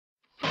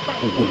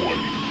Alright,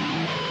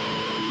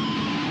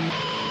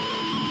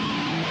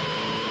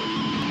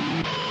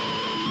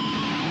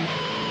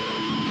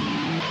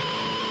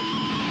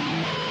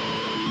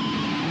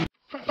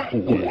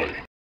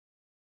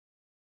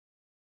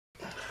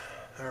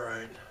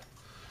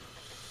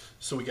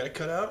 so we got it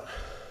cut out,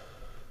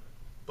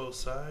 both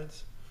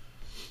sides.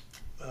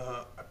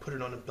 I put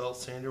it on a belt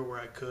sander where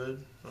I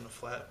could, on the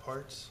flat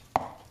parts.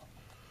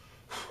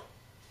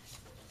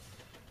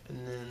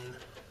 And then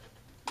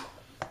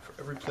for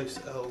every place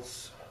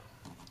else,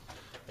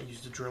 I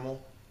used a Dremel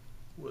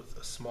with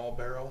a small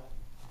barrel.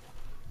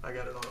 I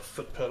got it on a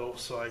foot pedal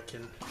so I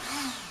can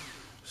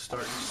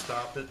start and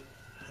stop it.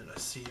 And I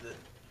see that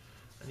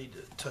I need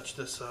to touch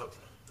this up.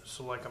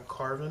 So like I'm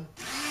carving. And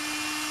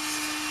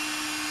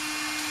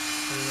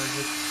I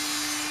just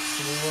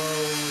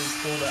slowly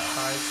pull that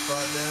high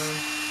spot down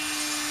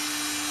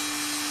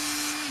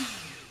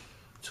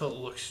until it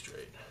looks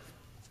straight.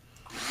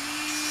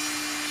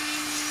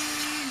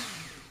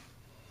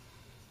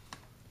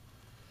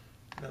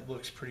 That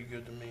looks pretty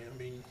good to me. I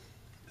mean,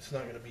 it's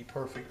not going to be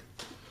perfect.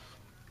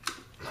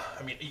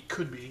 I mean, it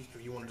could be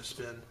if you wanted to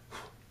spend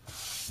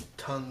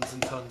tons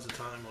and tons of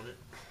time on it.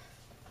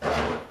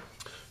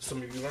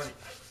 Some of you might.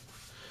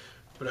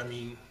 But I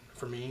mean,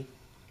 for me,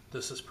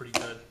 this is pretty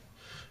good.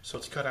 So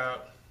it's cut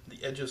out.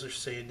 The edges are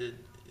sanded.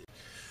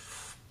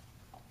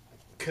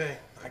 Okay,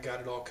 I got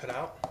it all cut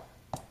out.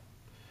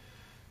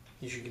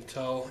 As you can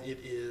tell, it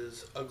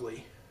is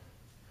ugly.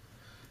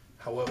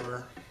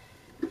 However,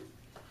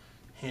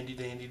 handy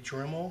dandy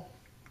Dremel,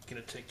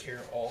 gonna take care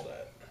of all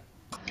that.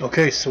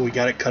 Okay, so we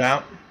got it cut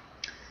out.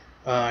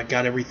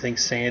 Got everything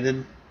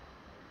sanded.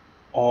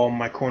 All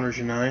my corners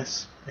are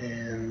nice,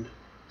 and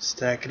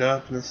stack it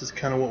up, and this is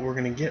kind of what we're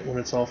gonna get when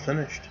it's all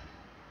finished.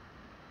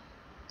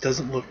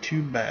 Doesn't look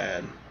too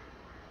bad.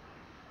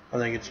 I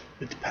think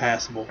it's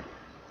passable.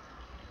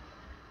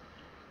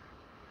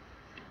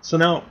 So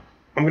now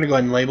I'm gonna go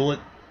ahead and label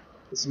it.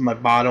 This is my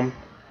bottom,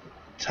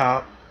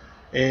 top,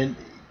 and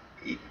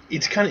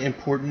it's kind of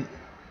important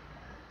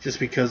just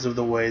because of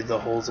the way the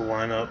holes will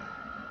line up.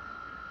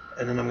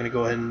 And then I'm going to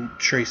go ahead and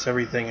trace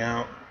everything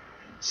out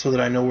so that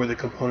I know where the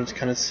components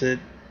kind of sit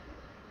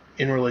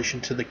in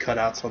relation to the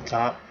cutouts on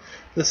top.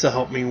 This will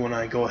help me when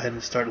I go ahead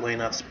and start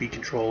laying out speed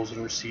controls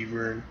and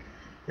receiver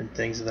and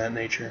things of that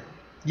nature.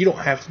 You don't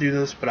have to do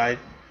this, but I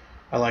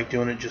like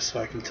doing it just so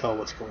I can tell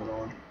what's going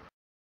on.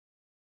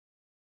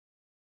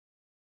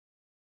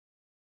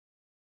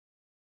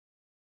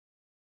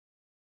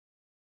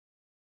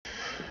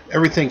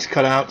 Everything's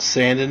cut out,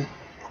 sanded.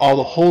 All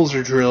the holes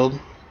are drilled.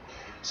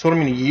 So what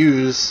I'm going to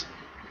use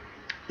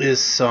is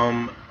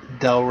some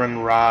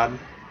Delrin rod.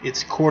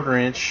 It's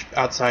 1/4 inch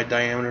outside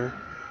diameter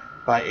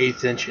by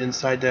 1/8 inch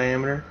inside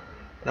diameter.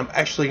 And I'm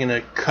actually going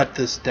to cut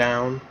this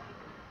down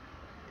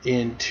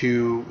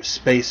into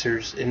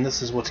spacers, and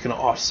this is what's going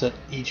to offset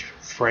each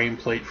frame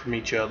plate from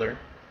each other.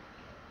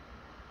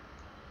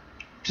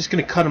 Just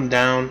going to cut them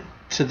down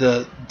to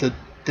the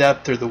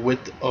depth or the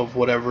width of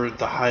whatever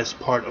the highest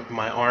part of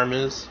my arm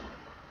is.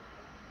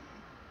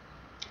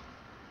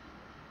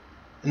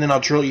 And then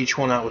I'll drill each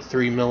one out with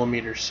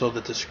 3mm so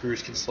that the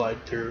screws can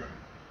slide through.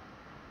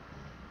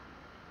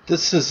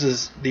 This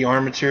is the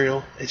arm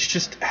material. It's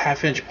just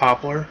 1/2 inch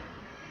poplar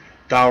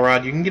dowel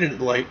rod. You can get it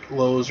at like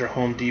Lowe's or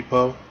Home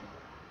Depot.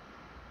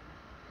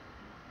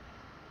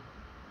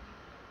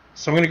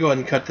 So I'm going to go ahead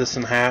and cut this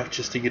in half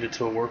just to get it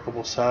to a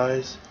workable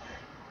size.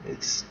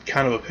 It's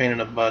kind of a pain in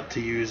the butt to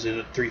use it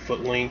at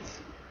 3-foot length.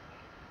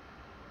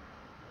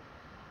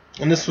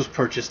 And this was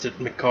purchased at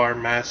McCar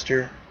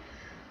Master.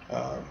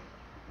 I'm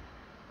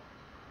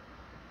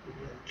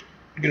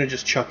going to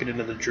just chuck it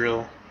into the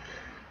drill.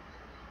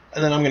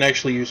 And then I'm going to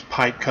actually use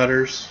pipe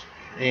cutters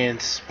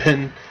and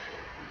spin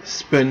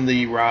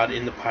the rod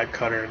in the pipe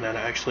cutter, and then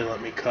actually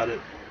let me cut it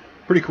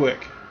pretty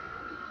quick.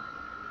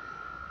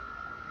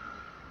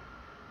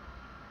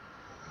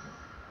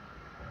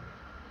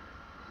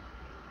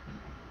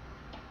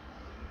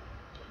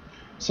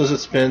 So as it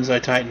spins, I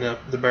tighten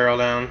the barrel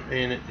down,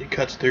 and it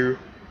cuts through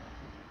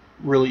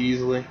really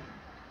easily.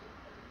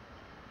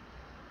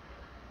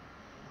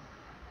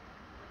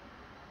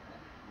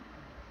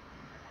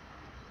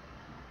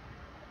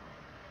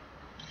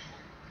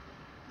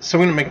 So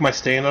I'm going to make my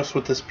standoffs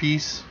with this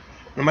piece.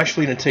 I'm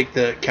actually going to take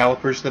the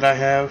calipers that I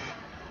have,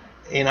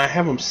 and I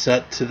have them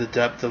set to the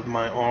depth of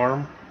my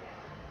arm.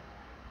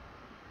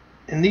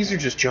 And these are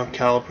just junk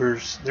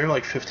calipers. They're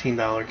like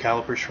 $15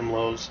 calipers from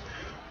Lowe's.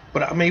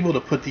 But I'm able to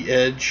put the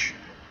edge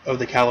of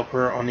the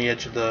caliper on the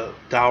edge of the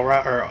dowel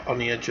rod, or on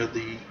the edge of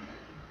the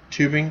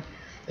tubing,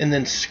 and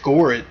then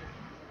score it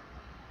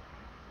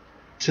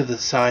to the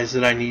size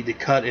that I need to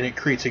cut, and it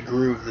creates a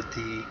groove that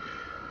the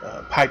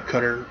pipe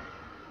cutter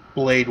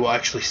blade will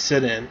actually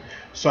sit in,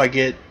 so I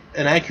get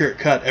an accurate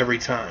cut every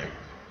time.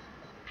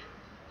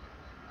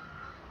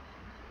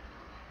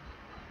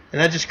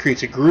 And that just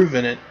creates a groove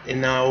in it,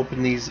 and now I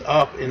open these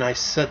up and I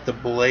set the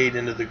blade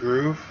into the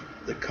groove,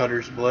 the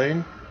cutter's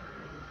blade,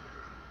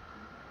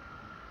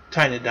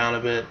 tighten it down a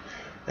bit,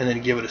 and then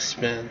give it a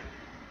spin.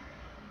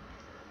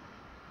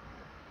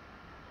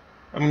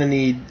 I'm going to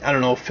need, I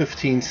don't know,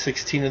 15,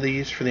 16 of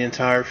these for the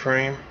entire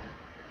frame.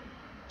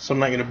 So I'm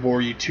not going to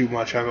bore you too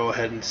much. I'll go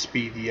ahead and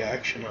speed the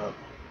action up.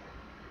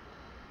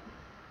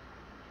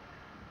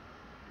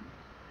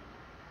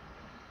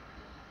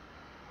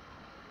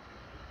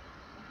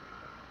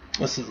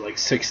 This is like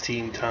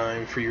 16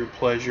 time for your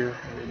pleasure.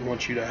 I didn't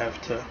want you to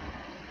have to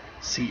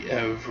see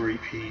every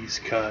piece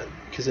cut,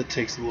 because it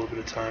takes a little bit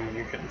of time when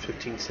you're cutting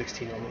 15,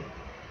 16 of them.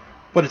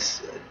 But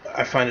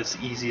I find it's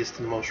the easiest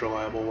and the most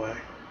reliable way.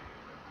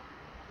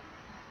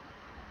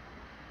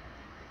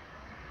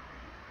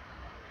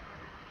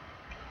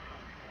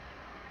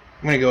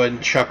 I'm going to go ahead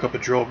and chuck up a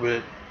drill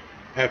bit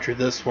after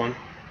this one.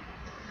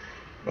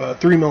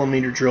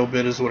 3mm drill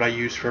bit is what I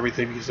use for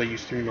everything, because I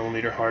use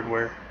 3mm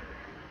hardware.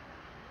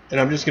 And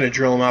I'm just going to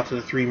drill them out to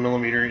the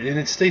 3mm, and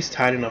it stays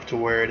tight enough to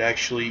where it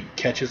actually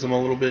catches them a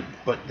little bit,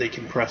 but they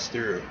can press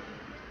through.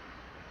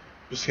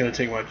 Just going to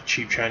take my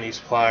cheap Chinese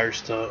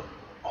pliers to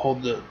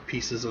hold the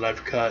pieces that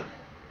I've cut,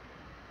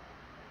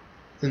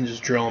 and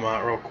just drill them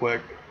out real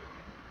quick.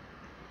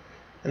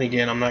 And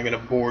again, I'm not going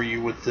to bore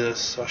you with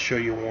this. I'll show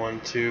you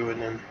 1, 2,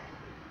 and then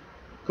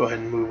go ahead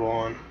and move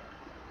on.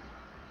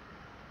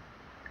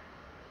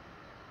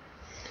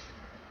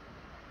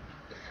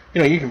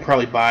 You know, you can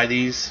probably buy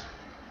these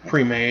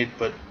pre-made,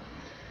 but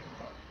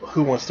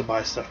who wants to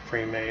buy stuff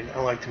pre-made? I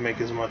like to make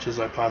as much as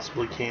I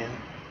possibly can.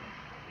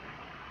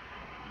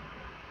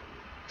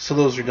 So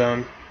those are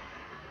done.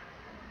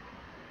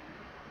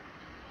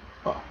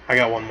 Oh, I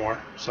got one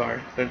more. Sorry,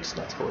 it's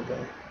not totally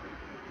done.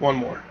 One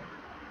more.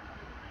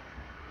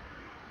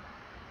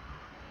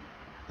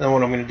 Then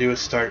what I'm going to do is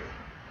start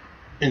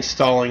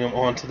installing them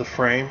onto the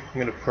frame. I'm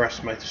going to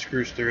press my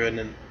screws through it and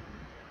then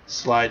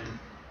slide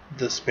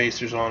the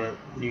spacers on it.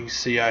 You can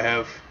see I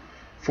have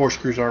 4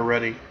 screws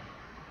already.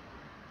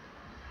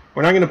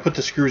 We're not going to put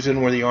the screws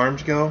in where the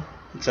arms go.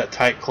 It's that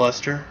tight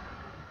cluster.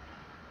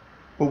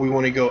 But we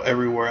want to go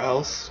everywhere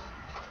else.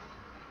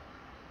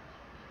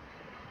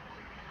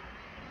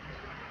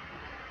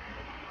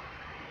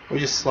 We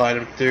just slide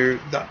them through.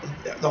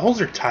 The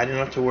holes are tight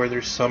enough to where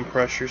there's some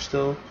pressure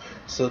still,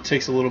 so it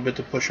takes a little bit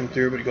to push them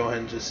through, but go ahead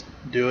and just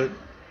do it.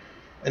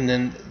 And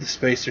then the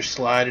spacers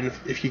slide, and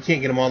if you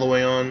can't get them all the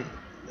way on,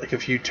 like a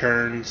few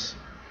turns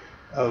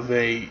of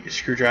a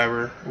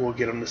screwdriver will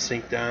get them to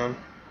sink down.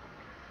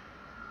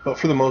 But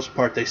for the most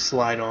part, they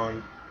slide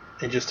on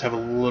and just have a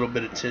little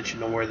bit of tension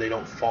to where they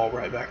don't fall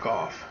right back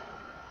off.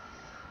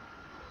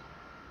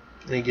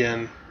 And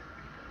again,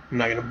 I'm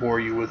not going to bore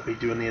you with me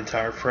doing the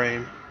entire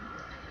frame,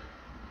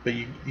 but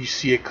you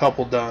see a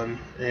couple done,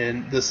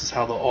 and this is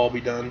how they'll all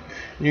be done.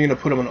 And you're going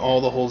to put them in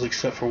all the holes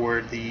except for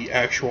where the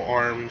actual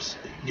arms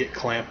get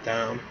clamped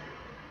down.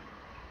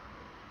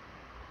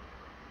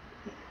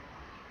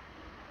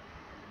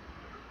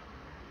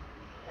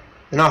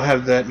 And I'll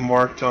have that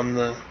marked on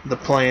the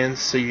plans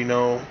so you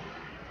know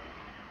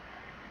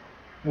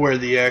where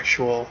the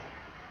actual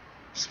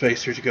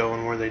spacers go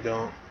and where they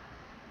don't.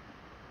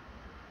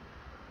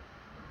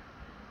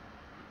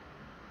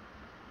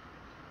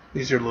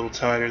 These are a little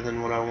tighter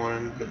than what I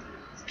wanted, but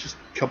just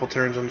a couple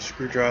turns on the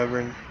screwdriver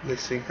and they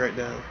sink right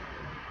down.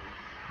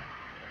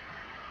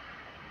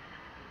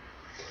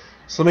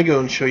 So let me go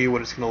and show you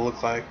what it's going to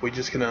look like. We're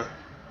just going to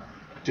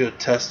do a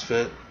test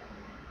fit.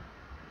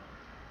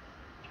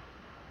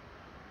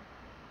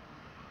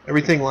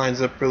 Everything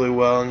lines up really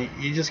well, and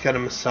you just got to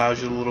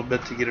massage it a little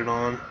bit to get it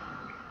on,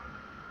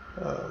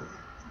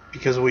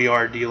 because we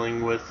are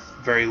dealing with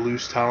very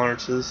loose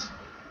tolerances.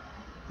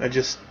 I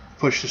just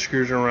push the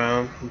screws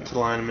around to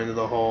line them into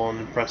the hole and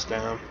then press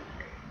down.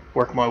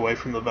 Work my way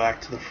from the back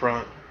to the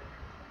front.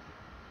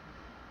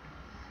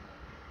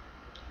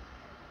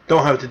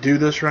 Don't have to do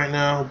this right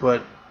now,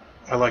 but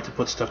I like to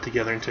put stuff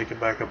together and take it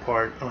back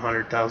apart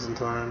 100,000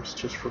 times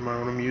just for my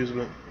own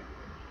amusement.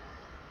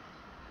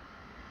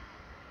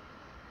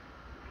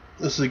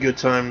 This is a good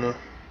time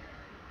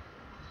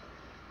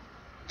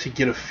to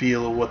get a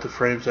feel of what the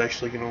frame's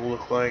actually going to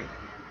look like.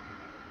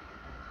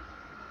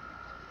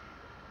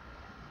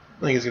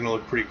 I think it's going to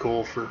look pretty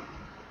cool for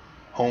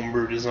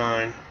homebrew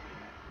design.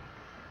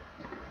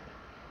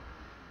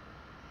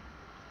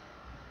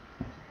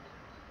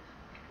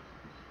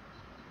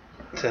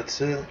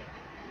 That's it.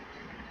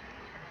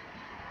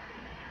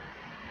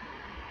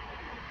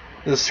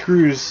 The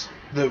screws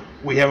that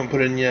we haven't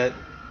put in yet,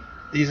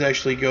 these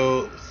actually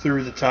go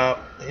through the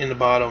top and the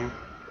bottom,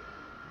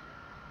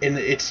 and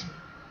it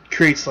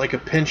creates like a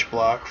pinch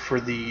block for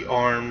the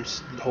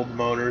arms that hold the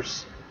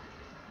motors,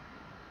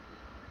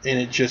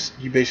 and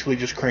you basically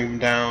just crank them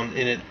down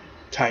and it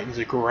tightens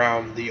it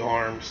around the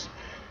arms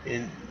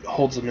and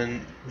holds them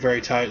in very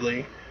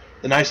tightly.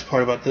 The nice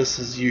part about this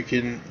is you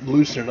can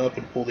loosen it up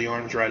and pull the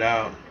arms right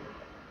out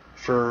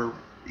for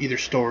either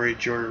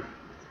storage or,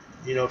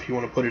 you know, if you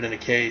want to put it in a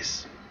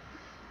case.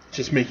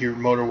 Just make your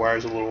motor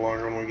wires a little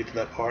longer when we get to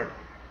that part.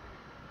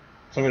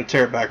 So I'm going to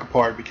tear it back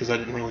apart because I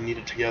didn't really need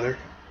it together.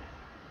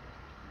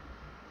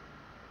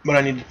 But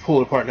I need to pull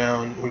it apart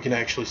now and we can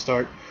actually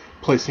start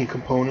placing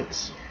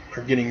components,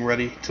 or getting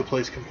ready to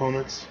place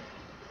components.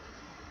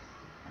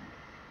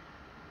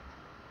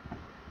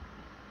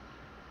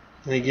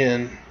 And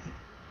again,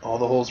 all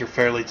the holes are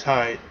fairly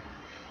tight,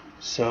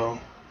 so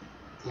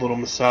a little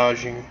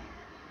massaging,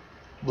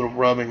 a little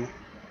rubbing,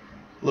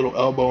 a little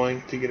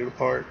elbowing to get it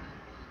apart,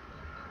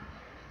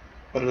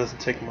 but it doesn't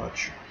take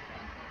much.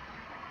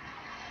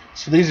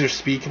 So these are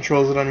speed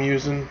controls that I'm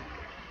using.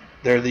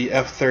 They're the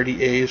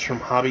F30As from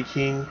Hobby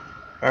King,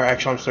 or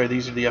actually I'm sorry,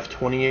 these are the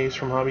F20As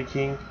from Hobby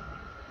King.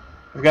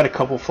 I've got a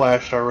couple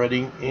flashed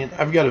already, and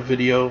I've got a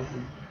video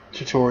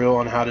tutorial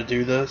on how to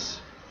do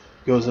this.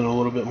 It goes in a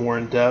little bit more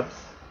in depth.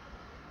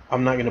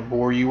 I'm not going to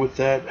bore you with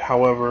that.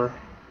 However,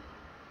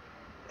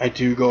 I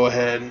do go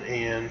ahead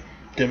and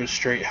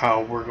demonstrate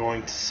how we're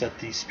going to set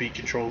these speed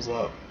controls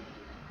up.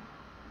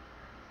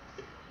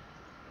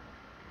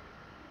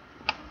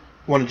 I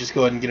want to just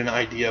go ahead and get an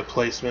idea of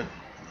placement.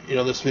 You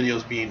know, this video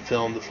is being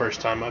filmed the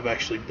first time I've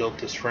actually built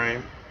this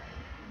frame,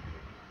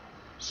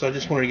 so I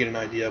just wanted to get an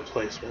idea of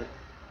placement.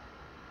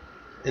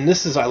 And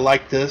this is, I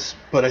like this,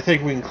 but I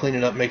think we can clean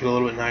it up, make it a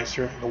little bit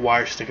nicer. The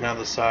wire sticking out of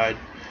the side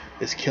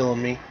is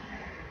killing me,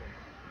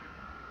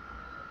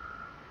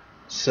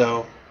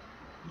 so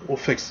we'll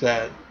fix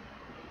that.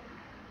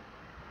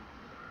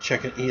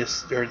 Check an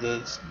ES or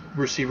the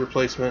receiver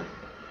placement.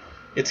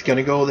 It's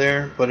gonna go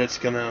there, but it's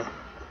gonna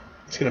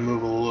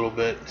move a little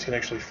bit. It's gonna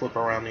actually flip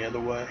around the other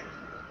way.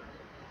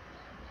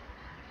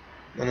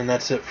 And then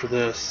that's it for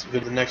this. The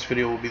next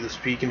video will be the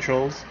speed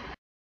controls.